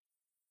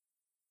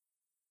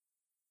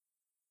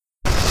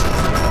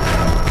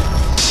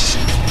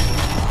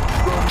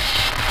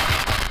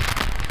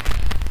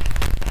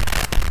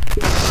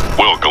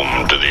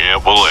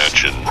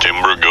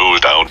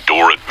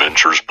Outdoor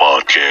Adventures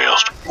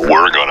podcast.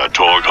 We're gonna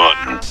talk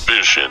hunting,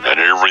 fishing, and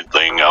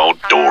everything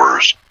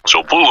outdoors.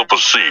 So pull up a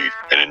seat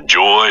and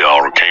enjoy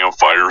our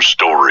campfire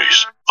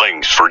stories.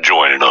 Thanks for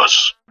joining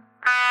us.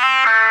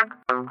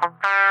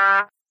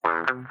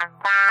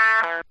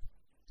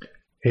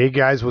 Hey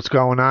guys, what's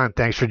going on?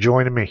 Thanks for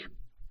joining me.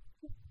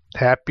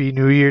 Happy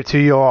New Year to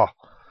you all. I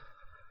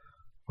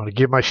want to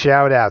give my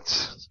shout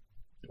outs.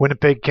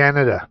 Winnipeg,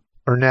 Canada.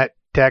 Burnett,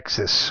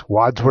 Texas.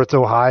 Wadsworth,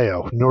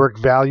 Ohio. Newark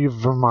Valley,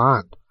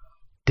 Vermont.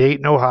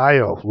 Dayton,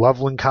 Ohio.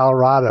 Loveland,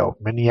 Colorado.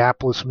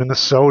 Minneapolis,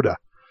 Minnesota.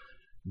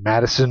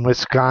 Madison,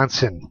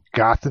 Wisconsin.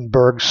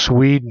 Gothenburg,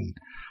 Sweden.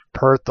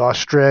 Perth,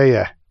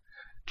 Australia.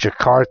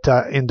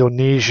 Jakarta,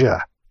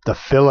 Indonesia. The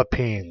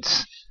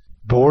Philippines.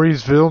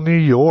 Voorheesville, New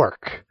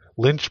York.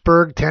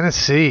 Lynchburg,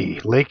 Tennessee.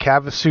 Lake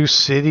Havasu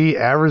City,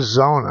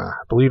 Arizona.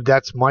 I believe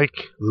that's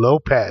Mike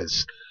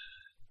Lopez.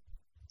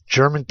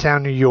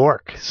 Germantown, New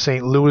York.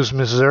 St. Louis,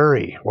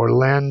 Missouri.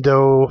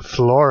 Orlando,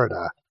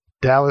 Florida.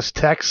 Dallas,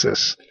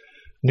 Texas.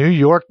 New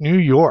York, New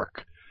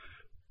York.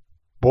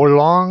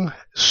 Borlänge,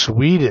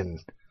 Sweden.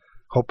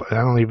 I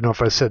don't even know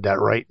if I said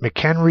that right.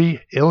 McHenry,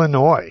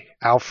 Illinois.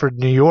 Alfred,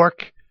 New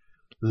York.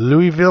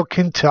 Louisville,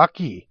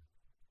 Kentucky.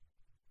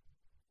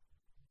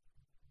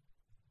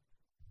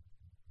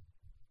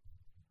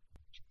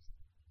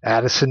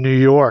 Addison, New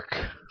York.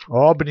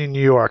 Albany,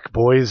 New York.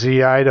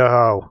 Boise,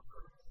 Idaho.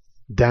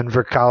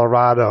 Denver,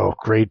 Colorado.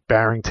 Great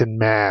Barrington,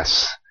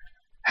 Mass.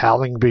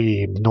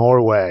 Hallingby,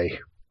 Norway.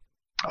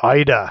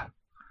 Ida.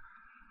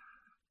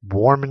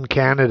 Warman,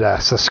 Canada.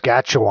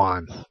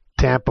 Saskatchewan.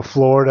 Tampa,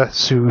 Florida.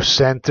 Sioux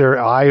Center,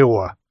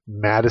 Iowa.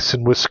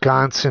 Madison,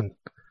 Wisconsin.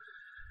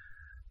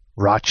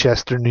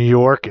 Rochester, New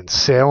York. And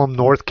Salem,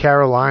 North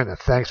Carolina.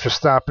 Thanks for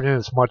stopping in.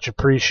 It's much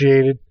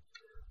appreciated.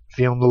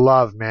 Feeling the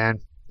love, man.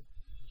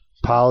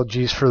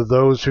 Apologies for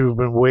those who've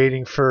been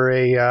waiting for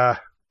a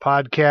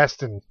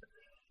podcast and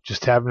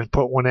just haven't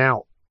put one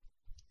out.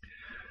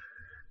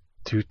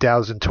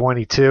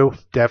 2022,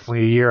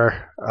 definitely a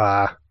year.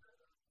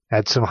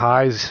 Had some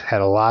highs,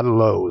 had a lot of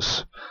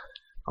lows.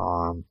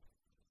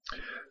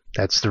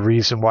 That's the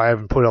reason why I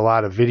haven't put a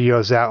lot of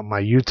videos out on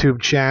my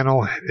YouTube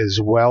channel, as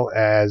well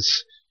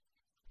as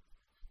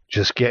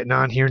just getting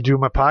on here and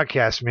doing my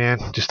podcast, man.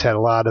 Just had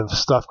a lot of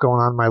stuff going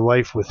on in my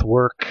life with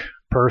work,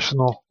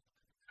 personal.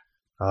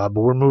 But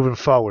we're moving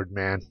forward,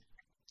 man.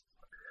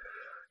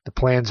 The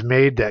plans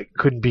made that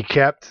couldn't be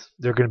kept,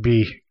 they're going to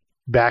be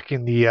back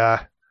in the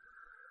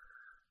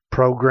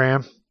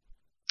program.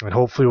 And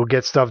hopefully we'll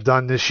get stuff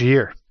done this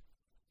year.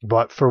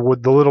 But for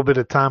the little bit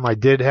of time I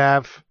did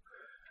have,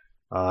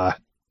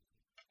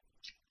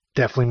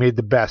 definitely made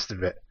the best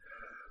of it.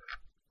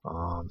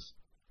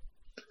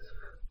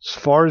 As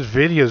far as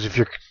videos, if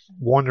you're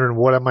wondering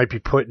what I might be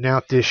putting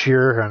out this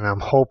year, and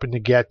I'm hoping to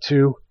get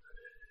to,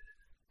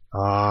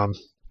 want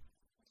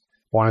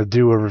to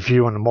do a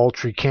review on the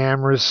Moultrie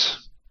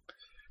cameras.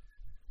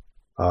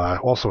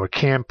 Also a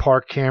Cam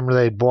Park camera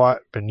they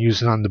bought, been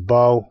using on the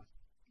bow.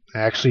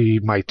 Actually,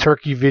 my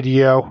turkey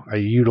video I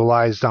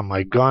utilized on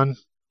my gun.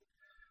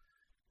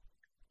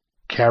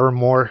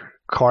 Caramore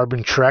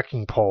carbon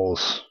trekking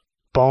poles.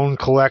 Bone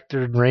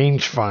collector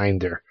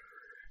rangefinder.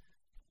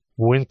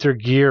 Winter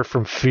gear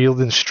from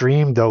Field and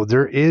Stream, though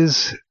there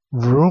is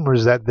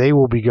rumors that they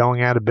will be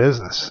going out of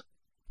business.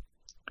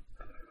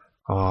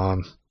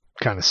 Kind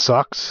of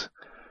sucks.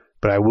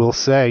 But I will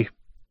say,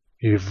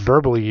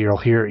 verbally you'll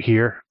hear it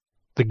here,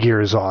 the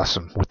gear is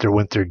awesome with their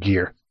winter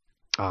gear.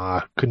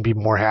 Couldn't be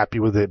more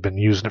happy with it. Been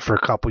using it for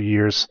a couple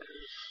years.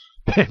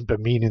 Been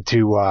meaning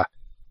to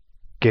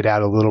get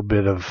out a little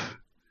bit of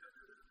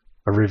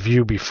a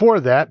review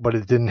before that, but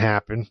it didn't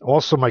happen.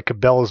 Also, my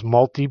Cabela's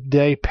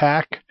multi-day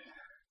pack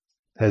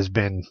has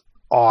been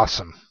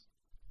awesome.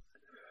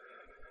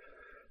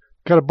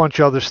 Got a bunch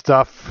of other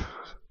stuff.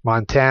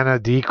 Montana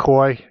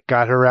decoy,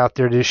 got her out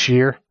there this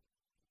year.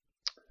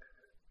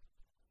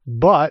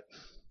 But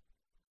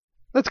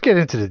let's get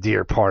into the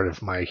deer part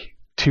of my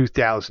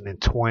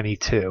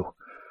 2022.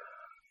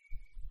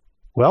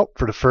 Well,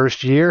 for the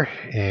first year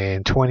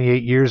in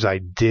 28 years, I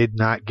did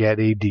not get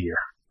a deer.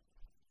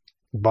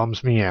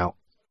 Bums me out.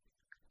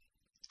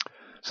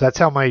 So that's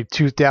how my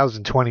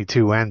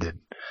 2022 ended.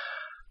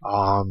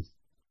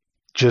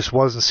 Just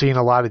wasn't seeing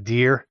a lot of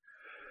deer.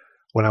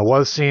 When I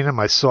was seeing them,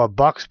 I saw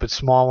bucks, but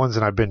small ones,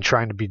 and I've been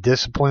trying to be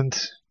disciplined,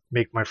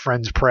 make my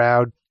friends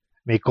proud,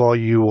 make all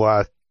you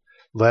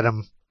let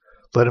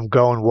them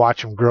go and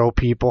watch them grow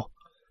people.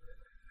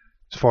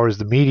 As far as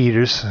the meat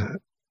eaters,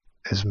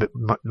 as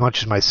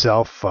much as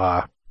myself,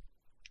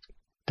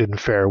 didn't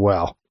fare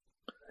well.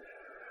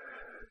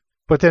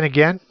 But then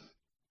again,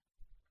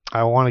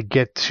 I want to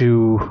get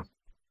to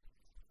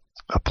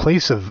a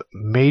place of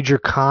major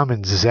calm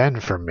and zen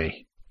for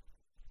me.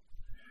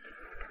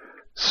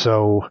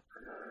 So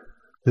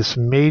this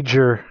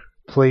major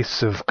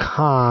place of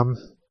calm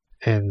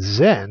and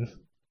zen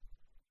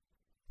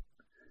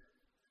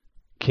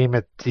came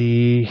at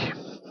the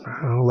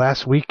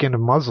last weekend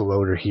of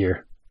muzzleloader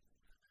here.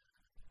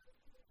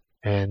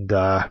 And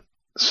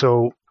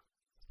so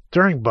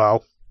during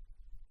bow,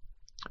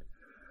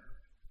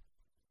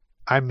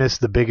 I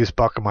missed the biggest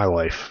buck of my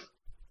life.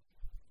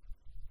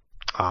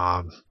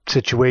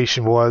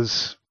 Situation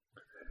was,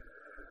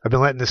 I've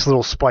been letting this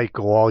little spike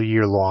go all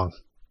year long.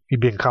 He'd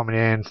been coming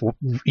in,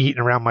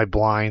 eating around my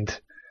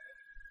blind.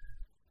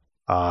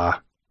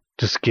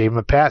 Just gave him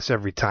a pass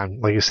every time.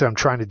 Like I said, I'm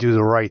trying to do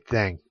the right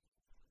thing.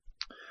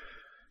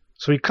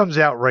 So he comes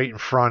out right in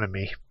front of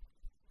me.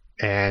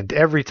 And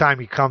every time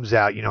he comes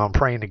out, I'm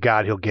praying to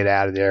God he'll get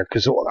out of there.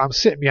 Because I'm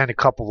sitting behind a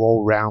couple of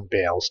old round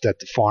bales that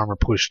the farmer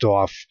pushed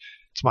off.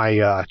 It's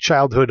my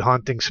childhood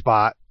hunting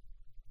spot.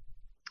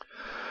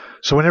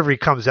 So whenever he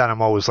comes out,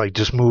 I'm always like,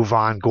 just move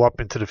on, go up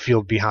into the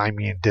field behind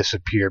me and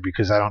disappear,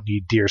 because I don't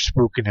need deer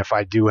spooking if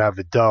I do have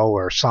a doe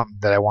or something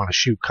that I want to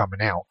shoot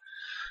coming out.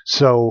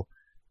 So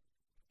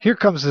here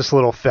comes this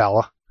little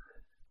fella.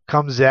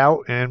 Comes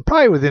out, and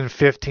probably within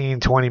 15,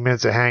 20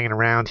 minutes of hanging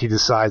around, he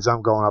decides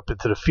I'm going up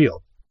into the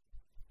field.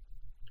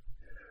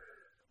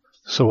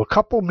 So a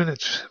couple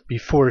minutes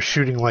before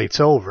shooting light's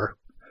over,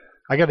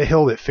 I got a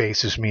hill that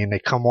faces me, and they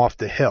come off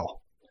the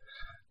hill.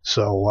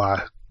 So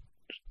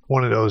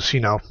one of those,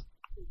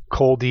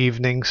 cold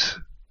evenings,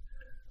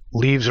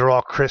 leaves are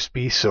all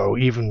crispy, so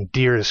even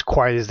deer as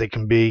quiet as they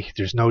can be,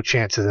 there's no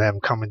chance of them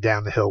coming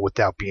down the hill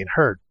without being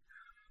heard.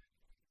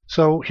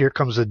 So here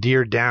comes a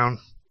deer down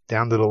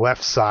to the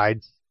left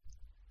side.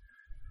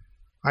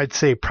 I'd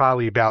say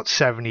probably about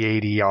 70,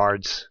 80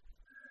 yards.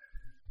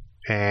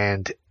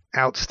 And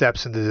out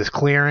steps into this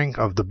clearing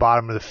of the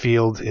bottom of the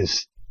field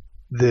is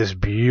this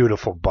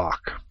beautiful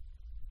buck.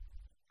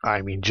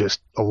 I mean, just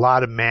a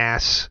lot of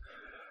mass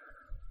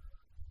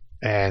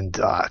and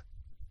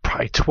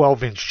probably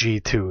 12-inch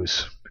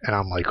G2s. And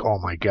I'm like, oh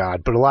my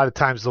God. But a lot of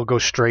times they'll go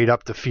straight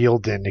up the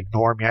field and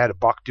ignore me. I had a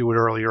buck do it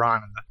earlier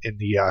on in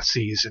the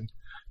season,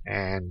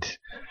 and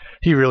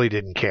he really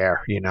didn't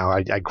care.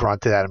 I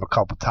grunted at him a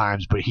couple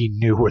times, but he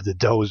knew where the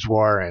does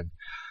were, and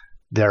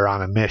they're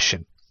on a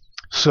mission.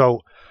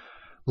 So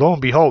lo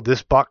and behold,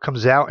 this buck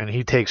comes out, and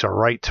he takes a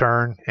right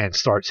turn and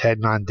starts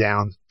heading on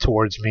down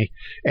towards me.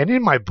 And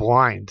in my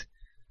blind,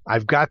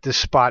 I've got this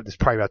spot that's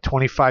probably about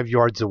 25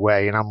 yards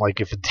away, and I'm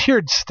like, if a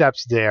deer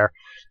steps there,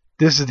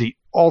 this is the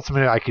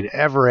ultimate I could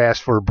ever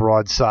ask for a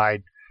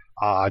broadside,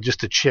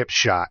 just a chip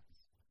shot.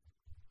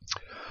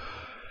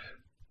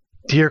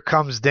 Deer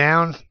comes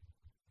down.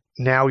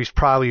 Now he's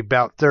probably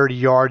about 30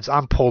 yards.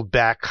 I'm pulled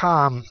back,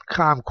 calm,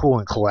 cool,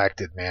 and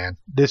collected, man.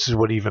 This is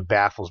what even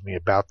baffles me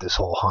about this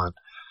whole hunt.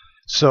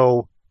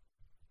 So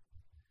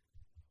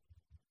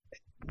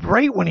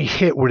right when he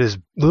hit where his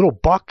little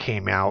buck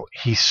came out,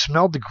 he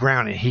smelled the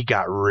ground and he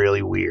got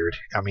really weird.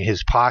 I mean,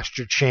 his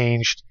posture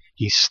changed.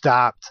 He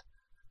stopped.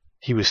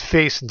 He was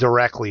facing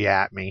directly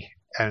at me,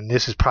 and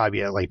this is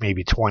probably at like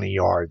maybe 20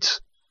 yards.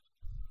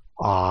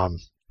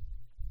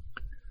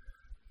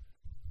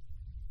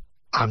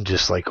 I'm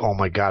just like, oh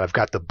my God, I've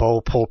got the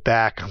bow pulled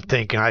back. I'm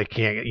thinking I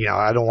can't,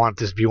 I don't want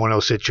this to be one of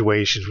those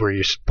situations where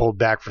you're pulled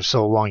back for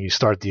so long you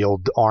start the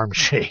old arm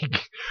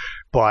shake.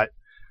 But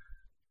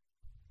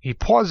he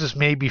pauses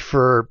maybe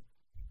for,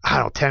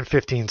 10,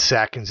 15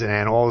 seconds, and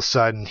then all of a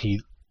sudden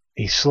he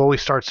slowly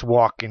starts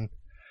walking,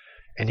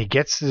 and he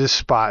gets to this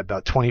spot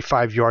about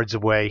 25 yards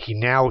away. He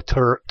now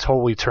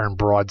totally turned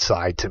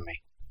broadside to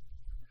me.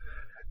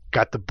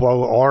 Got the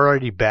bow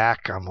already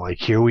back. I'm like,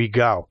 here we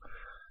go.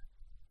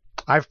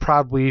 I've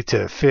probably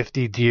to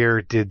 50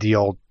 deer did the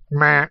old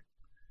meh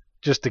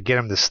just to get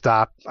him to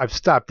stop. I've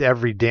stopped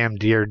every damn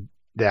deer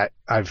that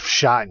I've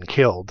shot and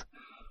killed.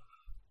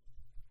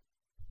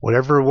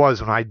 Whatever it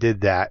was when I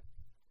did that,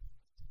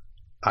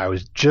 I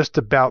was just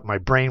about, my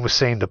brain was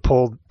saying to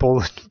pull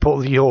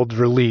the old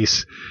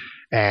release,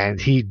 and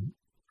he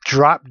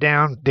dropped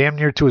down damn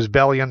near to his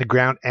belly on the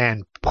ground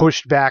and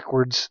pushed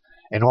backwards,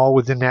 and all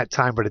within that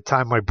time, by the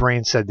time my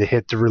brain said to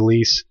hit the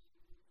release,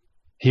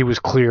 he was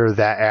clear of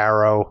that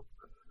arrow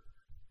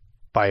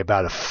by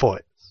about a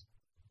foot.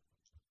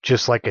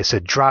 Just like I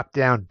said, drop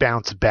down,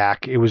 bounce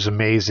back. It was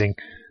amazing.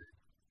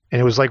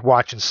 And it was like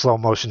watching slow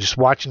motion, just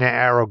watching that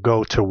arrow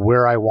go to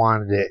where I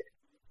wanted it,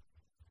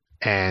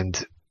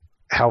 and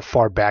how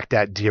far back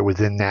that deer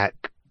within that,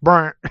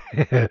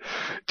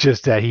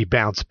 just that he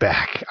bounced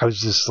back. I was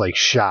just like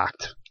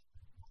shocked.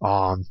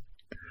 Bummed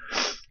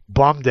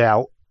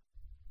out.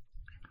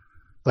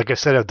 Like I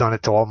said, I've done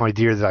it to all my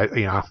deer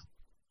that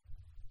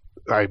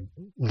I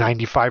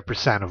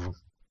 95% of them.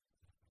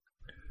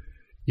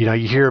 You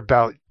hear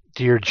about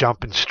deer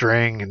jumping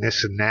string and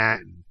this and that.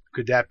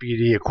 Could that be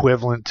the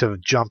equivalent to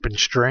jumping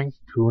string?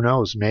 Who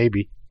knows?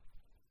 Maybe.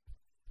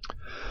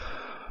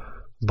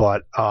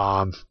 But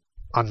on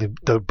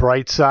the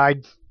bright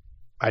side,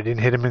 I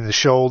didn't hit him in the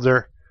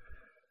shoulder.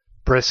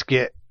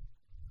 Brisket,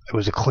 it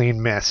was a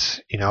clean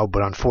miss,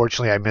 but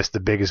unfortunately I missed the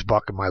biggest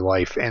buck of my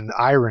life. And the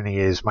irony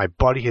is, my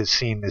buddy has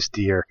seen this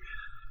deer.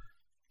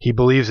 He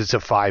believes it's a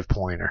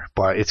 5-pointer,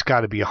 but it's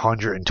got to be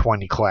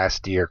 120 class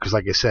deer, because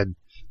like I said,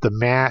 the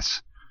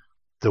mass,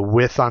 the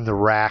width on the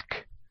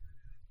rack,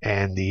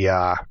 and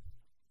the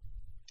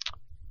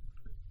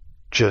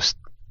just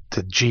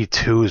the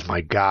G2s,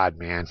 my God,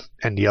 man.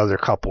 And the other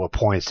couple of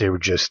points, they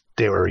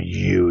were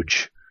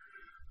huge.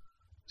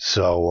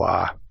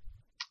 So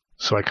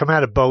So I come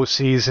out of bow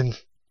season,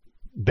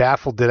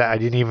 baffled that I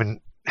didn't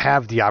even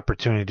have the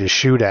opportunity to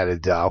shoot at a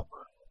doe.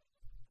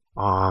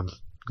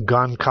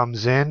 Gun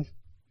comes in,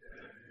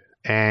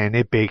 and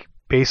it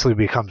basically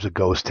becomes a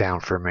ghost town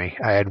for me.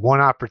 I had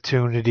one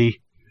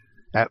opportunity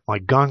at my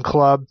gun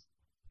club.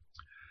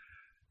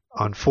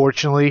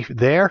 Unfortunately,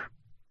 there,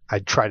 I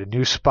tried a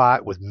new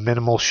spot with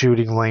minimal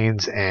shooting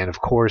lanes, and of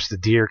course the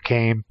deer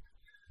came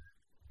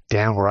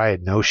down where I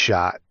had no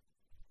shot.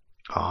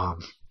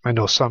 I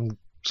know some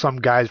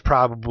guys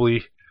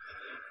probably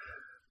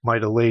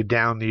might have laid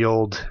down the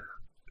old,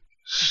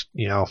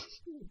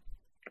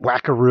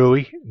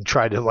 wackarooey and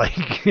tried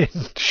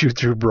to shoot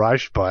through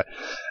brush, but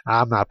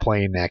I'm not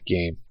playing that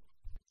game.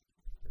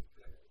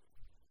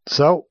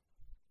 So,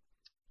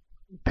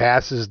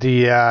 passes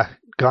the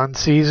gun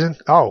season.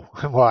 Oh,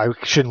 well, I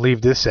shouldn't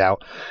leave this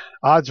out.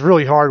 It's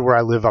really hard where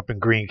I live up in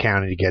Greene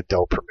County to get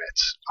doe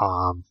permits.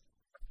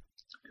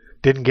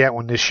 Didn't get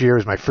one this year. It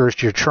was my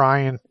first year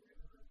trying.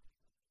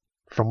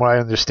 From what I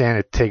understand,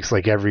 it takes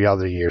like every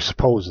other year,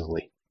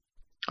 supposedly.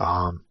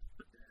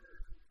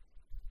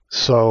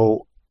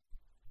 So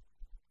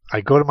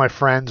I go to my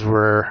friends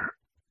where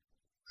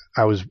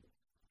I was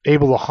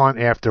able to hunt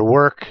after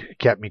work. It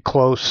kept me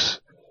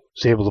close.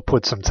 Was able to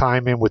put some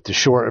time in with the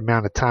short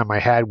amount of time I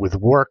had with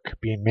work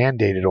being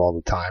mandated all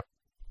the time.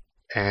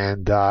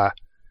 And I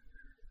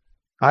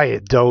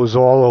had does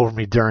all over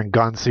me during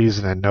gun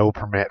season and no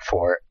permit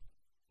for it.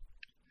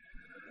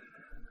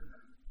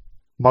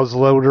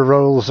 Muzzleloader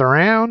rolls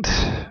around.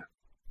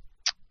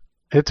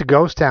 It's a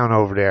ghost town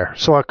over there.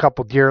 Saw a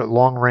couple deer at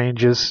long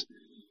ranges,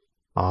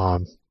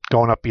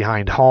 going up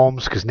behind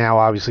homes, because now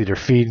obviously their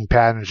feeding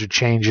patterns are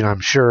changing.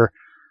 I'm sure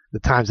the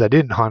times I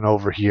didn't hunt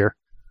over here.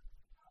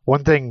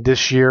 One thing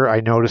this year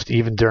I noticed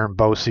even during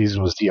bow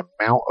season was the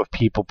amount of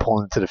people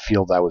pulling into the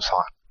field I was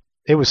hunting.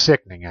 It was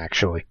sickening,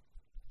 actually.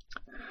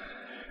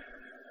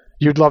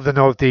 You'd love to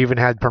know if they even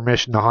had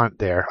permission to hunt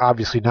there.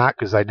 Obviously not,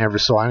 because I never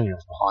saw any of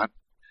them hunt.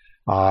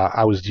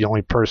 I was the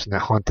only person that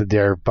hunted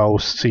there bow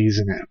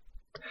season.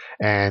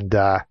 And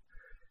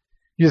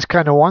you just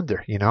kind of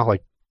wonder,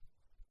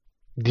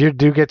 deer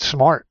do get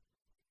smart.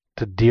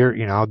 The deer,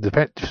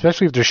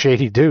 especially if they're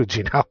shady dudes,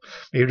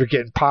 maybe they're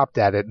getting popped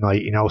at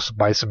night,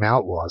 by some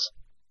outlaws.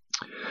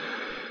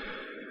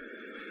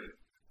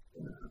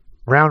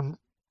 Around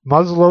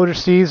muzzleloader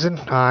season,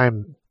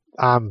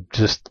 I'm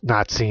just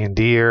not seeing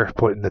deer,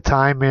 putting the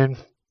time in.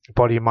 A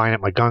buddy of mine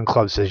at my gun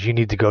club says, you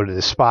need to go to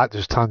this spot.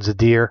 There's tons of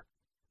deer.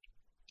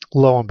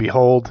 Lo and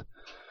behold,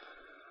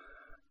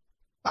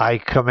 I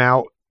come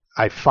out,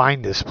 I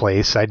find this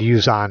place. I'd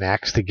use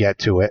Onyx to get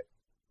to it.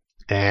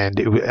 And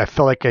I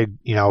felt like I,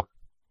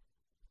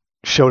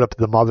 showed up at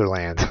the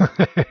motherland.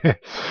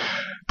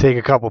 Take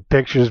a couple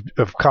pictures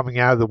of coming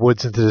out of the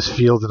woods into this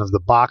field and of the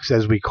box,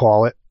 as we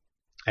call it.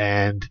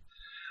 And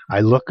I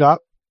look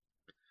up,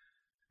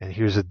 and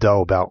here's a doe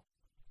about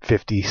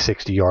 50,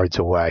 60 yards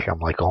away. I'm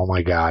like, oh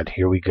my God,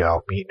 here we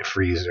go, meat in the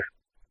freezer.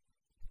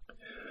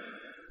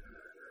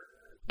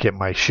 Get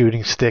my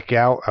shooting stick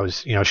out. I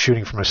was,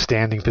 shooting from a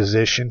standing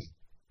position.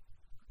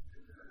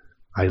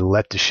 I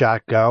let the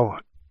shot go.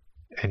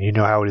 And you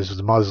know how it is with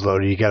the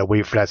muzzleloader. You got to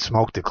wait for that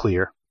smoke to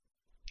clear.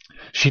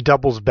 She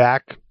doubles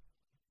back,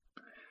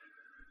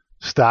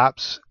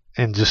 stops,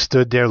 and just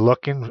stood there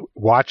looking,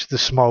 watched the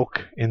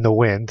smoke in the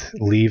wind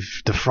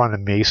leave the front of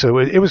me. So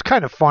it was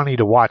kind of funny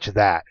to watch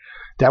that.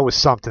 That was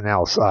something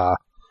else. Because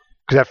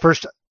at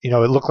first, it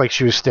looked like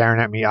she was staring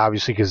at me,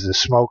 obviously, because of the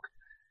smoke.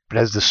 But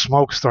as the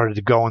smoke started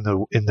to go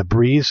in the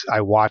breeze,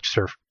 I watched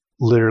her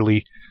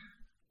literally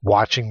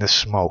watching the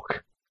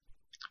smoke.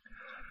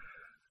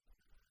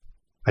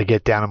 I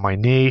get down on my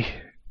knee.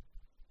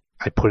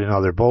 I put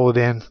another bullet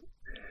in.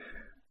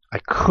 I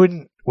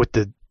couldn't, with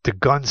the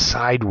gun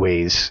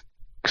sideways,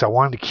 because I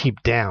wanted to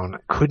keep down, I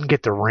couldn't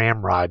get the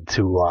ramrod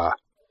to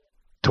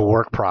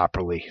work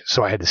properly.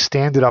 So I had to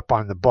stand it up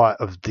on the butt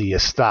of the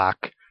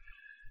stock.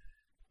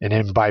 And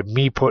then by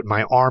me putting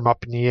my arm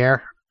up in the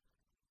air,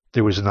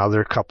 there was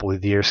another couple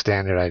of deer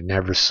standing that I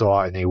never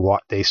saw, and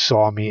they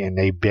saw me and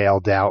they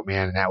bailed out,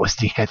 man, and that was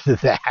the end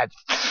of that.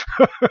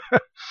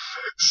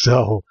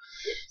 So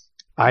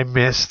I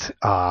missed.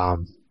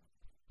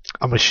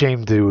 I'm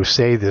ashamed to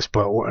say this,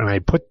 but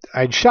when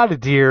I shot a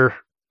deer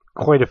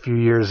quite a few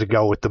years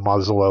ago with the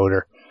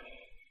muzzleloader,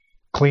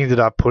 cleaned it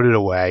up, put it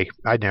away.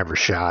 I never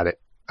shot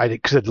it.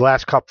 Because the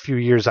last few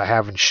years I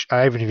haven't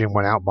even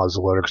went out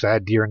muzzleloader because I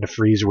had deer in the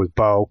freezer with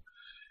bow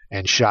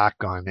and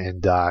shotgun,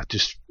 and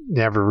just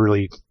never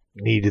really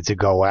needed to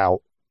go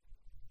out.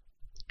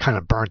 Kind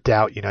of burnt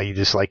out, you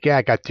just like, yeah,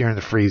 I got deer in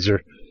the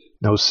freezer,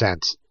 no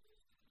sense.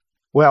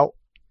 Well,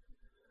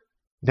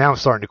 now I'm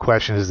starting to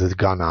question, is the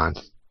gun on?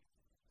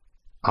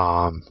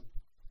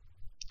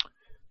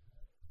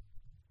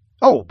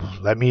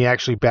 Let me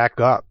actually back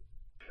up.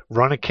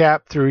 Run a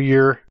cap through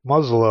your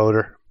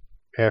muzzleloader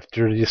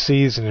after the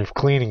season of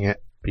cleaning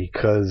it,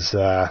 because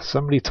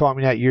somebody taught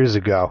me that years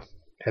ago.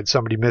 Had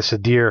somebody miss a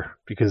deer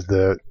because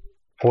the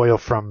oil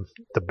from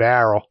the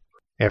barrel,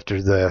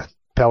 after the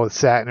pellet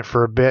sat in it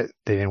for a bit,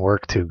 they didn't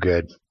work too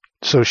good.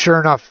 So sure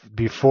enough,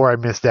 before I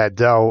missed that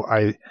doe,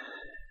 I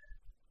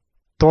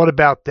thought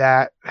about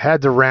that,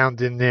 had the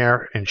round in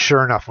there, and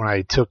sure enough, when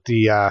I took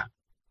the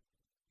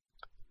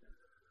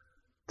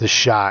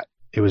shot,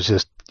 it was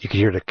just, you could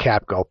hear the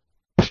cap go,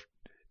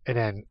 and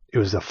then it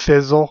was a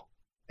fizzle,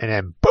 and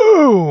then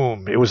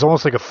boom! It was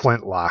almost like a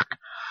flintlock.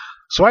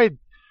 So I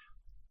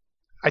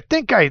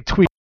think I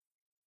tweaked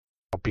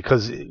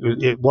because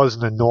it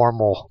wasn't a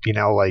normal,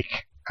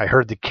 like I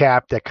heard the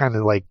cap that kind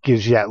of like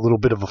gives you that little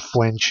bit of a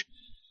flinch,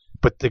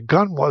 but the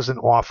gun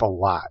wasn't off a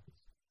lot.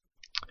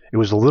 It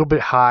was a little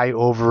bit high,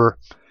 over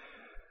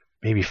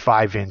maybe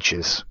 5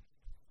 inches.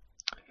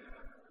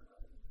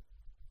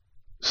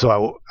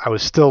 So I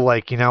was still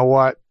like, you know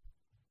what?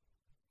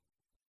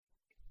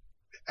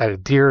 At a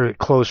deer at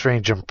close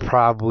range, I'm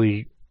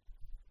probably,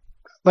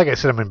 like I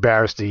said, I'm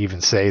embarrassed to even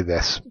say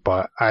this,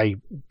 but I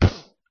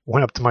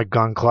went up to my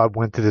gun club,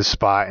 went to this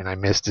spot, and I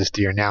missed this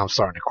deer. Now I'm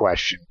starting to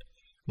question.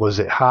 Was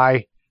it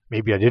high?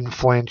 Maybe I didn't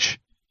flinch.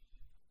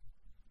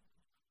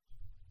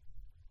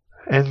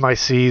 End my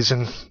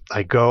season.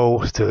 I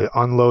go to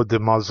unload the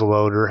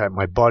muzzleloader at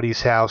my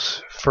buddy's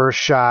house. First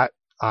shot,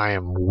 I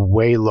am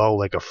way low,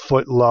 like a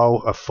foot low,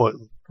 a foot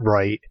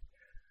right.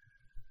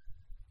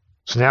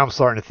 So now I'm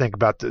starting to think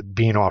about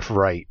being off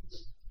right.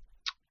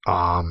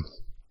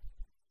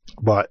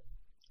 But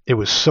it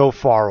was so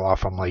far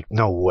off, I'm like,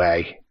 no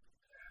way.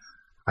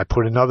 I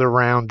put another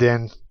round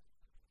in.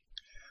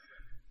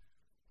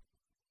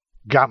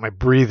 Got my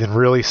breathing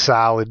really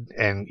solid,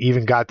 and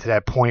even got to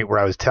that point where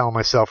I was telling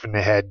myself in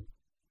the head,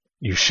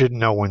 you should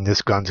know when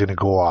this gun's going to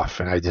go off.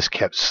 And I just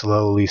kept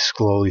slowly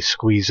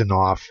squeezing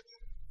off.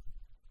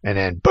 And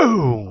then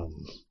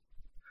boom!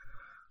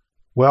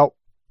 Well,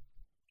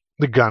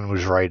 the gun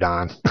was right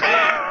on.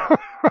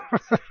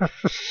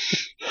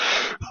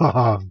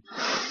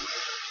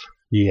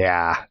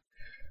 Yeah.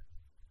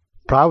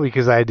 Probably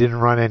because I didn't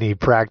run any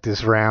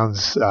practice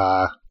rounds.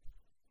 I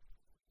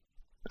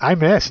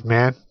missed,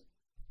 man.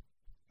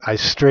 I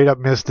straight up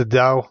missed the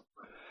doe.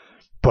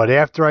 But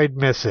after I'd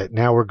miss it,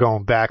 now we're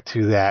going back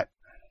to that.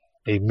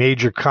 A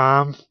major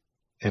calm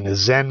and a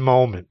zen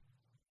moment.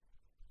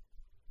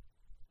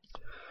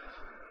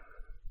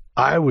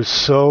 I was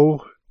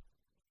so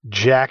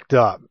jacked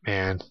up,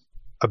 man,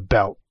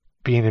 about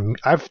being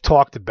I've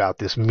talked about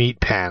this meat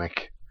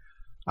panic.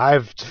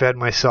 I've fed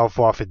myself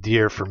off a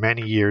deer for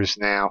many years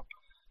now.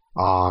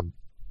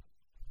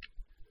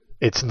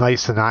 It's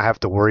nice to not have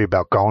to worry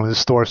about going to the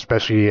store,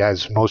 especially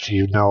as most of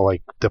you know,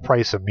 like the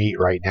price of meat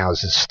right now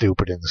is just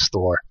stupid in the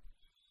store.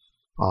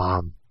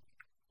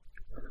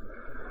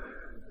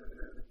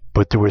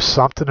 But there was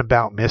something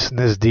about missing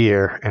this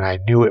deer, and I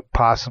knew it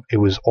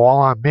was all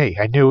on me.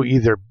 I knew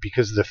either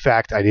because of the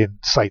fact I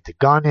didn't sight the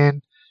gun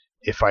in.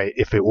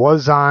 If it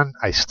was on,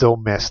 I still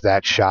missed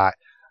that shot.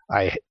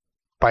 By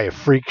a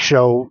freak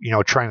show,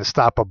 trying to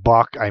stop a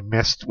buck, I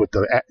missed with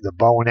the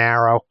bow and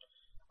arrow.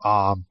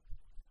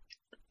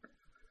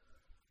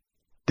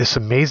 This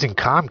amazing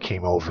calm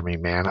came over me,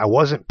 man. I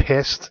wasn't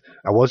pissed.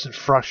 I wasn't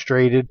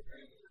frustrated.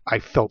 I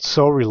felt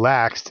so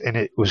relaxed, and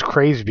it was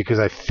crazy because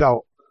I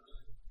felt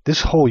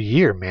this whole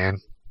year, man,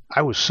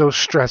 I was so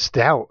stressed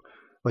out.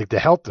 Like the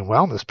health and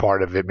wellness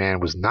part of it, man,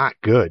 was not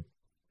good.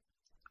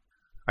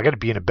 I got to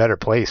be in a better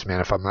place,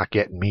 man, if I'm not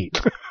getting meat.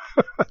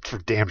 That's for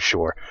damn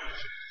sure.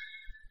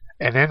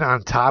 And then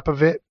on top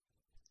of it,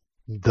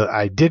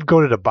 I did go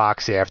to the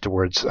box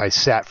afterwards. I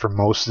sat for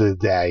most of the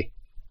day.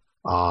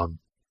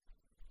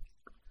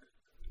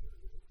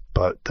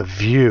 But the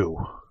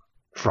view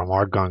from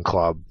our gun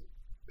club,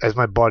 as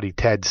my buddy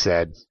Ted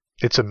said,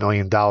 it's $1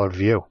 million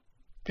view.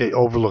 It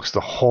overlooks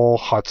the whole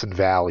Hudson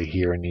Valley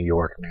here in New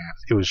York, man.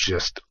 It was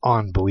just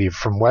unbelievable.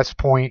 From West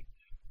Point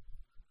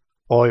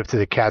all the way up to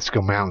the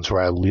Catskill Mountains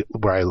where I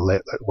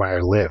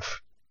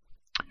live.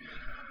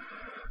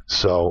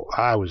 So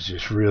I was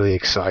just really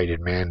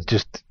excited, man.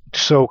 Just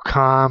so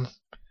calm,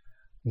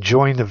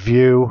 enjoying the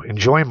view,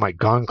 enjoying my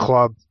gun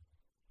club.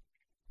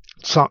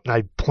 Something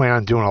I plan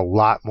on doing a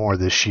lot more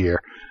this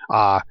year.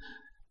 One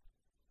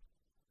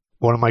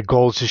of my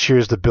goals this year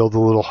is to build a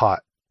little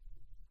hut.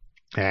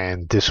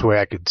 And this way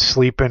I could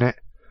sleep in it,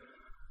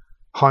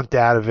 hunt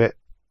out of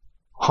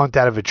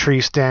a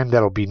tree stand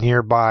that'll be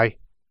nearby.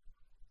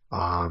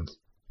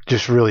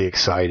 Just really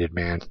excited,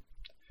 man.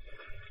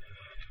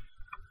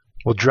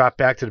 We'll drop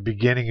back to the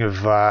beginning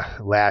of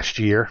last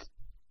year.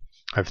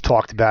 I've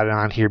talked about it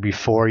on here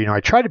before.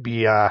 I try to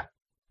be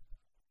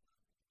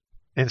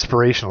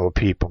inspirational to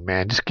people,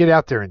 man. Just get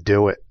out there and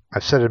do it.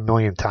 I've said it 1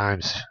 million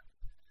times.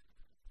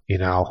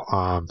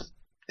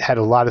 Had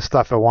a lot of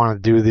stuff I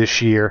wanted to do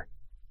this year.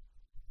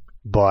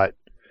 But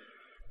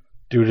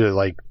due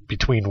to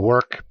between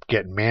work,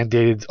 getting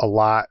mandated a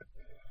lot,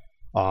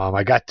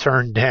 I got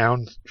turned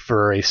down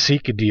for a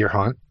Sika deer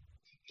hunt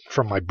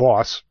from my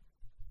boss,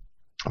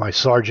 my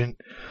sergeant.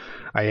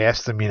 I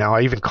asked him,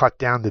 I even cut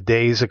down the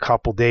days a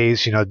couple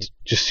days,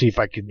 just see if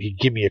he'd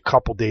give me a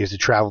couple days to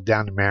travel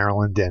down to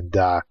Maryland. And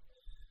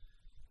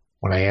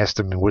when I asked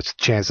him, what's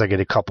the chance I get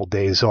a couple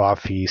days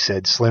off, he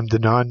said, slim to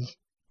none.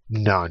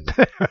 None.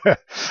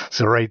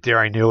 So right there,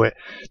 I knew it.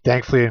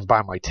 Thankfully, I didn't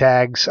buy my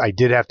tags. I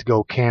did have to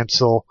go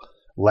cancel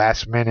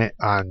last minute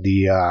on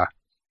the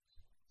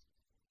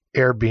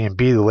Airbnb.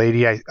 The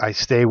lady I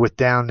stay with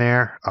down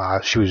there,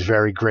 she was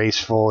very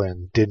graceful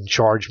and didn't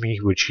charge me,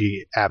 which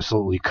she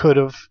absolutely could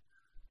have.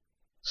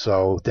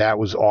 So that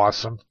was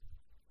awesome.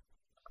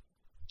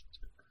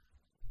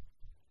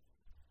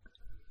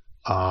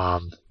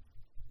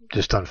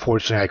 Just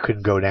unfortunately, I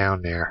couldn't go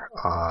down there.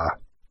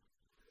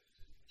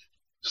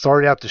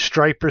 Started out the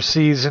striper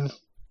season,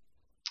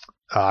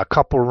 a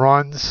couple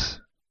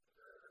runs.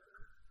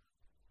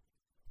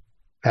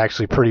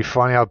 Actually, pretty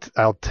funny.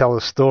 I'll tell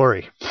a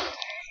story.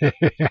 Might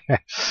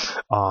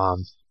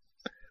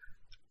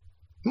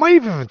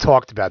have even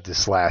talked about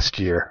this last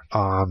year.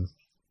 A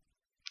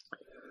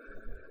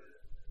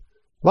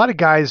lot of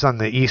guys on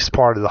the east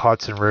part of the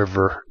Hudson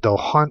River, they'll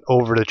hunt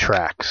over the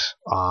tracks.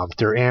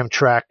 They're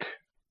Amtrak.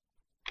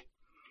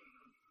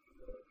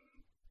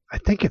 I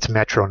think it's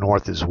Metro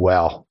North as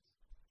well.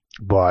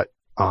 But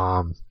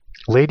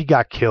lady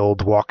got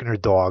killed walking her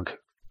dog.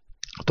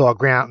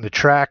 Dog ran out in the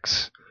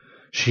tracks.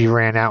 She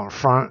ran out in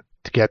front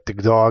to get the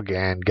dog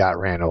and got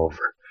ran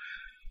over,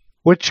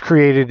 which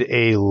created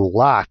a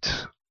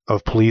lot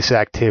of police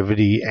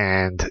activity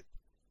and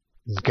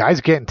guys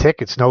getting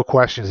tickets, no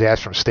questions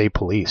asked, from state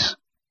police.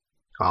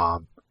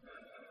 And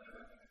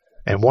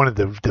one of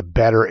the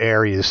better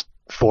areas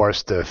for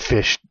us to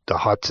fish the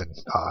Hudson,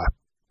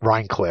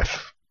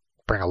 Rhinecliff,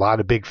 bring a lot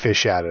of big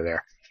fish out of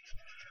there.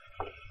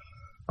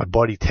 My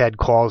buddy Ted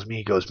calls me.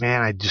 He goes,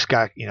 man, I just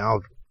got,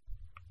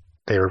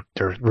 they're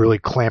really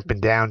clamping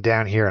down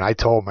here. And I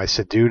told him, I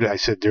said, dude,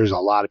 there's a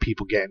lot of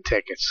people getting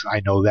tickets.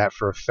 I know that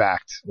for a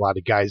fact. A lot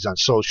of guys on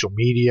social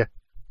media.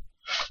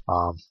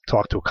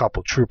 Talked to a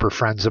couple trooper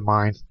friends of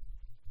mine.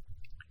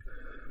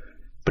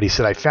 But he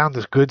said, I found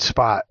this good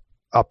spot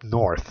up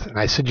north. And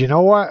I said, you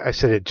know what? I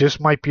said, it just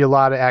might be a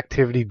lot of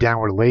activity down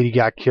where the lady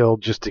got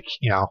killed, just to,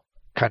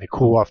 kind of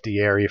cool off the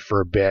area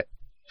for a bit.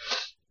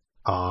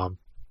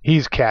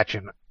 He's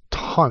catching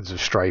tons of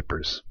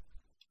stripers.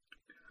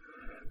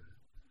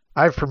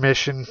 I have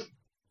permission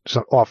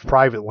off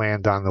private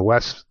land on the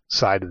west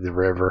side of the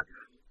river,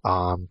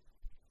 but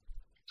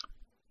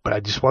I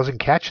just wasn't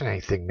catching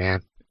anything,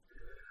 man.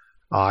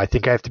 I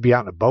think I have to be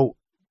out in a boat.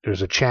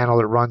 There's a channel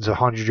that runs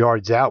 100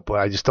 yards out, but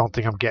I just don't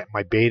think I'm getting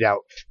my bait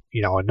out,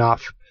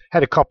 enough.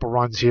 Had a couple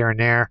runs here and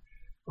there,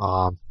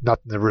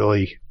 nothing to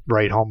really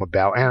write home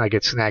about, and I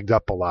get snagged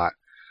up a lot.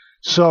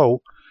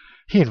 So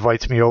he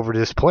invites me over to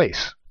this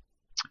place.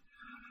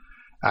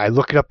 I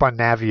look it up on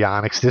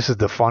Navionics. This is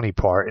the funny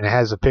part. And it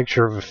has a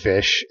picture of a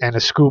fish and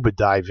a scuba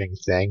diving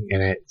thing.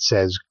 And it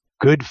says,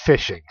 good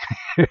fishing.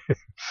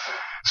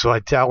 So I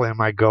tell him,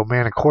 I go,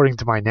 man, according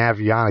to my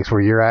Navionics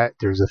where you're at,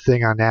 there's a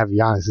thing on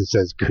Navionics that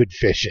says good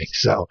fishing.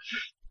 So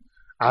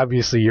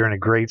obviously you're in a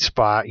great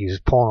spot. He's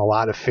pulling a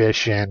lot of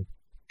fish in.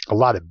 A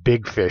lot of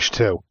big fish,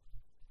 too.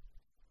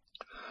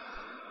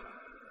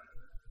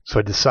 So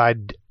I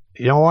decide,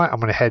 you know what? I'm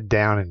going to head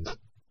down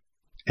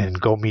and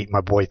go meet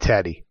my boy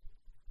Teddy.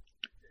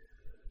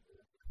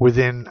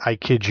 Within, I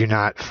kid you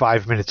not,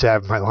 5 minutes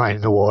out of my line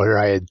in the water,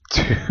 I had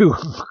two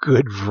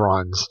good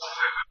runs.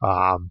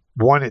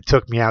 One, it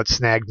took me out,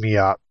 snagged me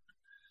up.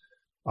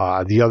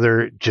 The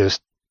other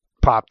just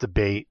popped the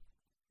bait.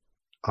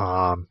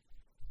 But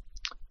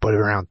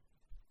around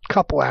a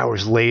couple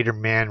hours later,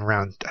 man,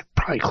 around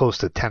probably close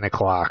to 10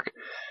 o'clock,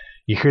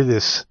 you hear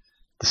the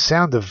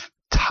sound of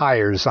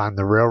tires on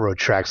the railroad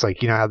tracks.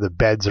 Like, how the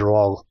beds are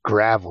all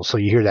gravel, so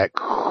you hear that.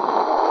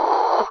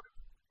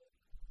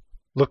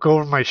 Look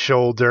over my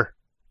shoulder,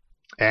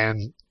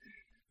 and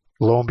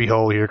lo and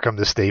behold, here come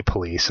the state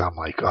police. I'm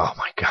like, oh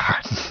my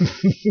God.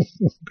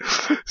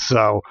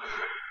 So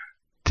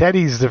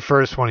Teddy's the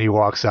first one he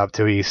walks up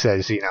to. He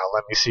says,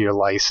 let me see your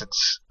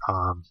license.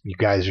 You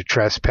guys are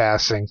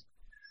trespassing.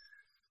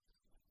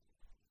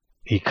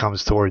 He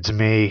comes towards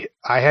me.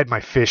 I had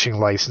my fishing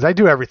license. I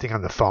do everything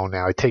on the phone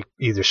now. I take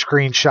either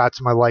screenshots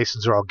of my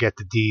license or I'll get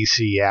the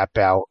DEC app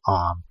out.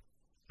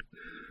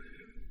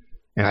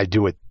 And I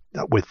do it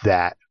with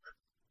that.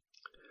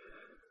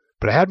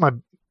 But I had my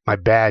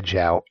badge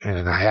out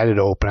and I had it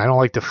open. I don't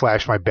like to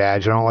flash my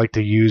badge. I don't like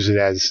to use it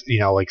as,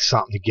 like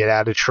something to get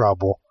out of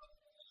trouble.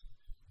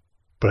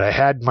 But I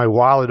had my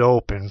wallet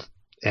open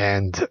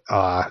and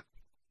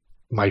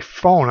my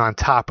phone on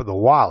top of the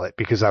wallet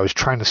because I was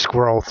trying to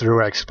scroll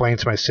through. I explained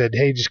to him, I said,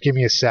 hey, just give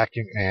me a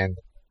second. And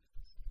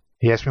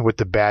he asked me what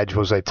the badge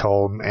was. I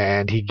told him,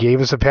 and he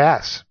gave us a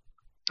pass.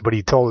 But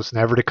he told us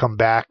never to come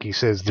back. He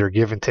says they're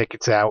giving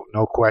tickets out,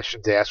 no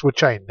questions asked,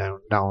 which I had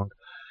known.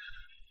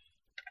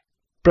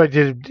 But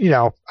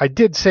I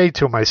did say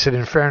to him, I said,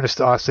 in fairness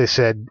to us, they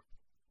said,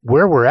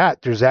 where we're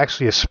at, there's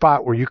actually a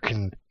spot where you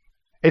can,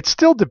 it's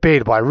still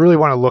debatable. I really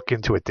want to look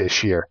into it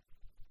this year.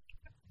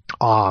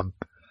 A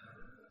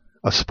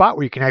spot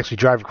where you can actually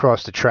drive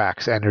across the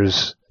tracks, and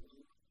there's,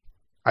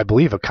 I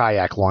believe, a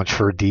kayak launch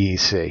for a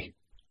DEC.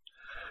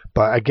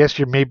 But I guess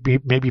you're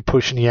maybe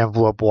pushing the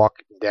envelope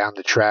walking down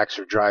the tracks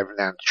or driving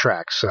down the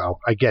tracks, so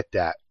I get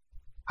that.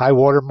 High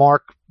water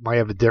mark might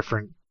have a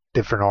different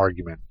different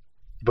argument.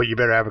 But you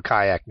better have a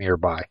kayak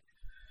nearby.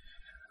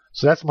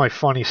 So that's my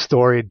funny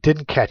story.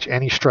 Didn't catch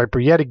any striper.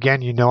 Yet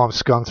again, I'm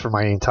skunked for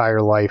my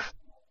entire life.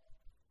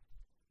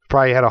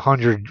 Probably had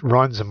 100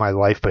 runs in my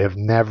life, but have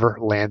never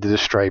landed a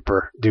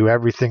striper. Do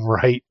everything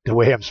right the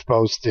way I'm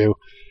supposed to.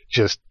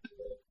 Just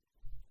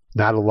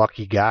not a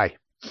lucky guy.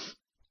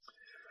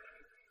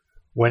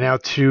 Went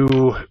out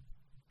to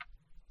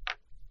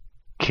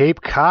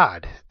Cape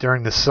Cod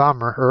during the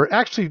summer, or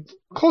actually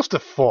close to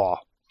fall.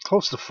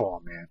 Close to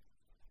fall, man.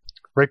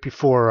 Right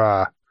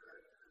before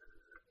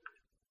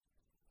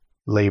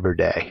Labor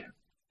Day.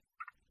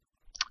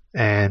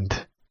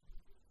 And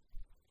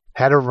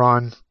had a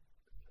run.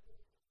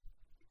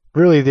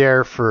 Really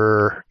there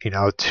for,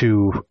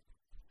 to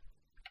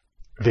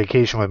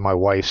vacation with my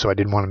wife, so I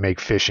didn't want to make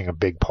fishing a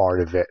big part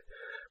of it.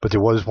 But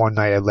there was one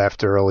night I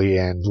left early,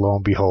 and lo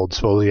and behold,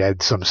 supposedly I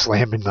had some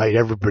slamming night.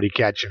 Everybody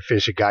catching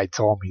fish. A guy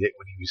told me that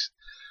when he was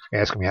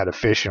asking me how the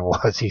fishing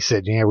was, he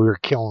said, yeah, we were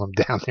killing them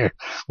down there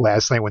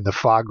last night when the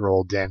fog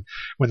rolled in.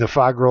 When the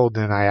fog rolled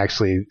in, I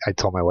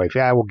told my wife,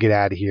 yeah, we'll get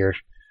out of here, and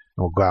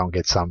we'll go out and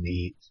get something to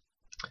eat.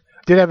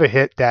 Did have a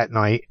hit that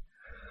night.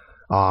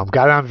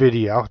 Got it on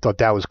video. Thought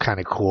that was kind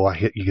of cool.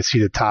 You can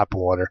see the top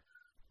water.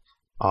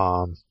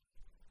 The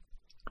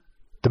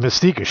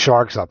Mystica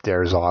Sharks up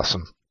there is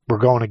awesome. We're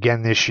going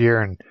again this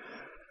year, and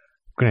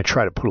I'm going to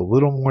try to put a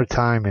little more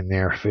time in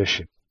there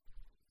fishing.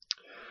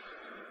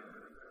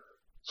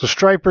 So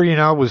striper,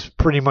 was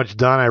pretty much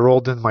done. I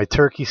rolled in my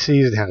turkey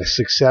season, had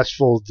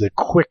the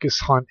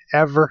quickest hunt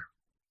ever.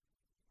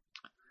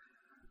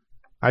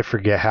 I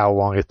forget how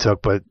long it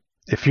took, but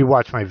if you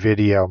watch my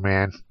video,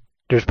 man,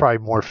 there's probably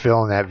more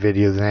fill in that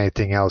video than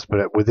anything else,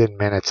 but within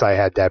minutes I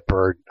had that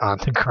bird on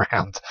the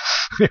ground.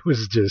 It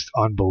was just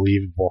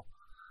unbelievable.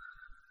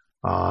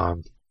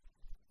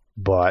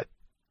 But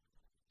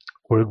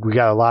we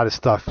got a lot of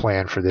stuff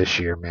planned for this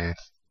year, man.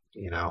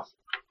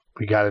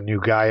 We got a new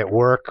guy at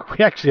work.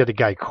 We actually had a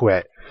guy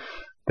quit.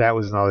 That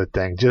was another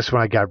thing. Just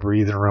when I got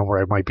breathing room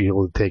where I might be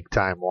able to take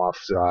time off,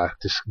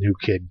 this new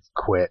kid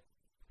quit.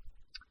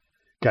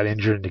 Got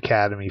injured in the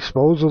academy,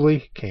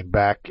 supposedly. Came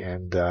back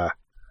and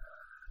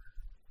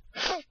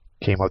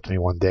came up to me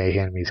one day,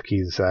 handed me his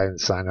keys, and said, I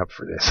didn't sign up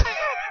for this.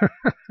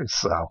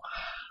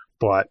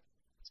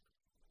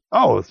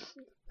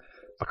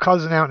 My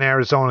cousin out in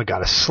Arizona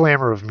got a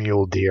slammer of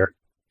mule deer.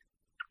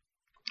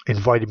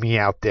 Invited me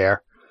out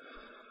there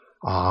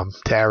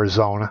to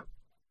Arizona,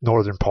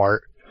 northern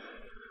part.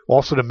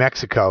 Also to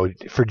Mexico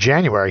for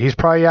January. He's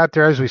probably out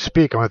there as we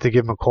speak. I'm going to have to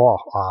give him a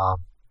call.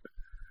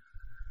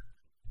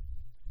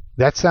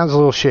 That sounds a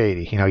little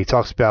shady. He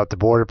talks about the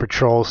Border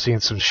Patrol,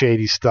 seeing some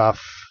shady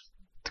stuff,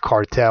 the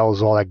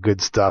cartels, all that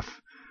good stuff.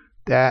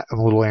 That I'm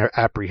a little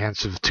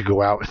apprehensive to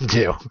go out and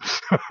do.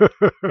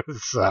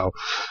 So,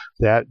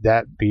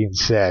 that being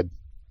said,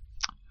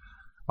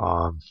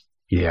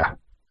 yeah,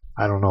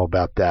 I don't know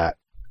about that.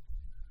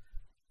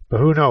 But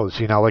who knows?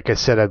 Like I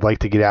said, I'd like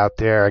to get out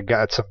there. I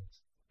got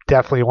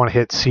definitely want to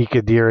hit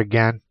Sika deer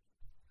again,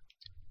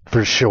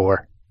 for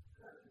sure.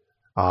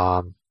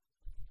 Ice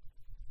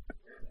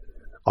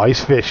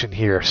fishing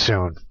here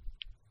soon.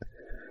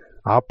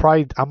 I'm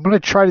going to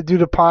try to do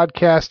the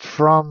podcast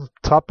from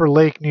Tupper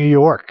Lake, New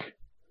York.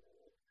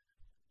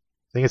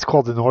 I think it's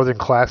called the Northern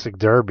Classic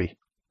Derby.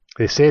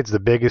 They say it's the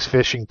biggest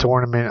fishing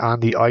tournament on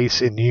the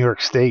ice in New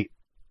York State.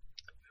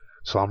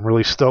 So I'm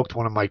really stoked.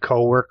 One of my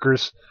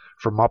coworkers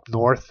from up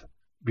north,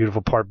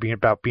 beautiful part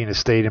about being a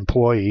state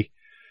employee,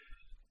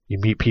 you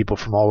meet people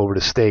from all over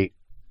the state.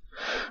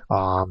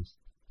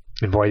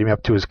 Invited me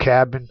up to his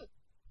cabin.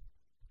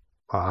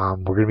 We're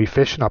going to be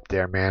fishing up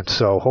there, man.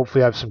 So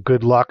hopefully I have some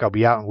good luck. I'll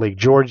be out in Lake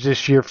George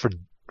this year for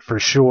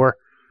sure.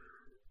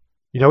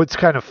 It's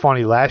kind of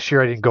funny. Last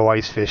year I didn't go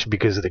ice fishing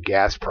because of the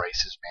gas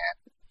prices,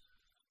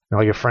 man.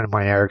 Like a friend of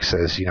mine, Eric,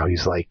 says,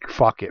 he's like,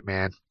 fuck it,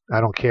 man.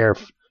 I don't care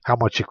how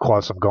much it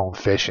costs. I'm going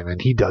fishing.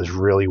 And he does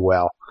really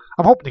well.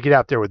 I'm hoping to get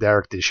out there with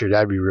Eric this year.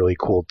 That'd be really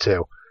cool,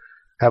 too.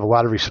 I have a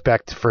lot of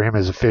respect for him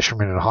as a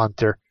fisherman and a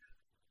hunter.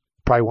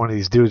 Probably one of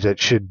these dudes that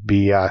should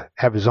be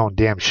have his own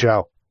damn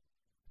show.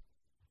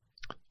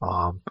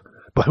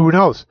 But who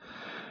knows?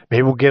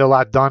 Maybe we'll get a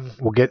lot done.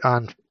 We'll get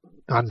on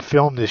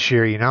film this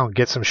year, and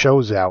get some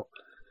shows out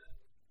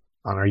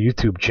on our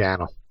YouTube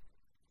channel.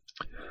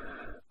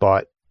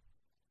 But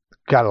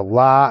got a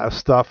lot of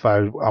stuff.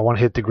 I want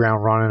to hit the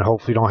ground running.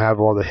 Hopefully don't have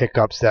all the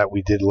hiccups that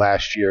we did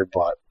last year,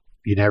 but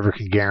you never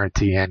can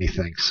guarantee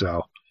anything.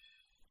 So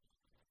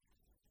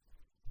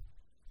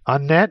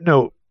on that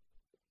note,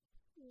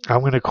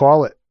 I'm going to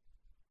call it.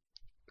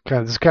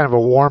 This is kind of a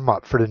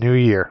warm-up for the new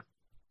year.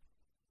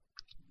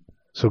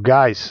 So,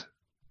 guys,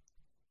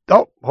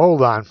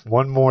 hold on.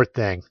 One more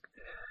thing.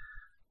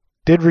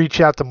 Did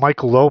reach out to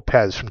Michael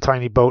Lopez from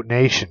Tiny Boat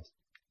Nation.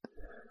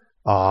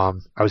 I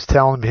was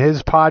telling him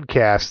his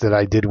podcast that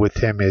I did with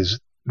him is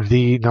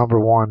the number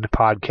one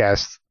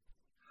podcast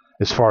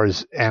as far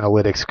as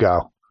analytics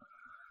go.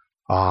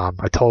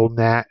 I told him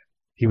that.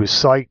 He was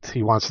psyched.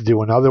 He wants to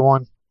do another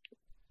one.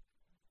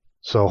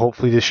 So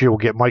hopefully this year we'll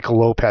get Michael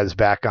Lopez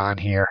back on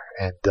here,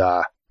 and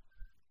I'll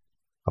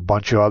a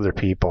bunch of other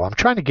people. I'm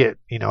trying to get,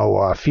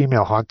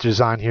 female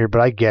hunters on here,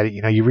 but I get it.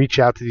 You reach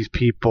out to these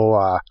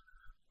people,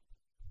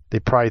 they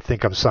probably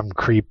think I'm some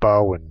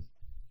creepo, and,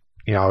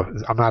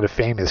 I'm not a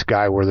famous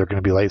guy where they're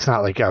going to be like, it's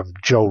not like I'm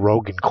Joe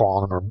Rogan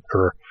calling them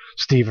or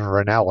Steven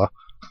Ranella.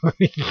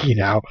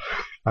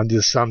 I'm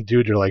just some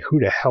dude. They're like, who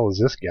the hell is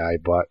this guy?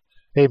 But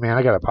hey, man,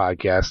 I got a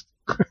podcast.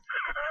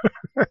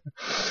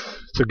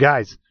 So,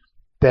 guys,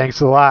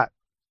 thanks a lot.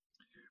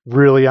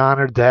 Really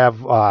honored to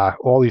have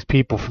all these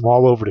people from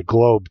all over the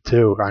globe,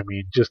 too. I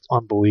mean, just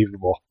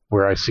unbelievable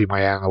where I see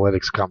my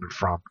analytics coming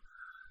from.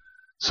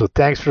 So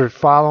thanks for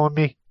following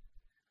me.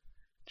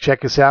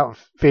 Check us out on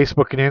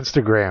Facebook and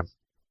Instagram.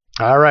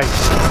 All right.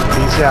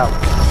 Peace out.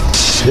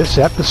 This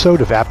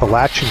episode of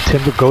Appalachian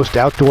Timber Ghost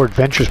Outdoor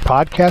Adventures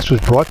Podcast was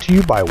brought to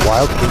you by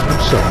Wild Kingdom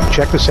Sim.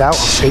 Check us out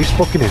on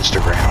Facebook and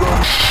Instagram.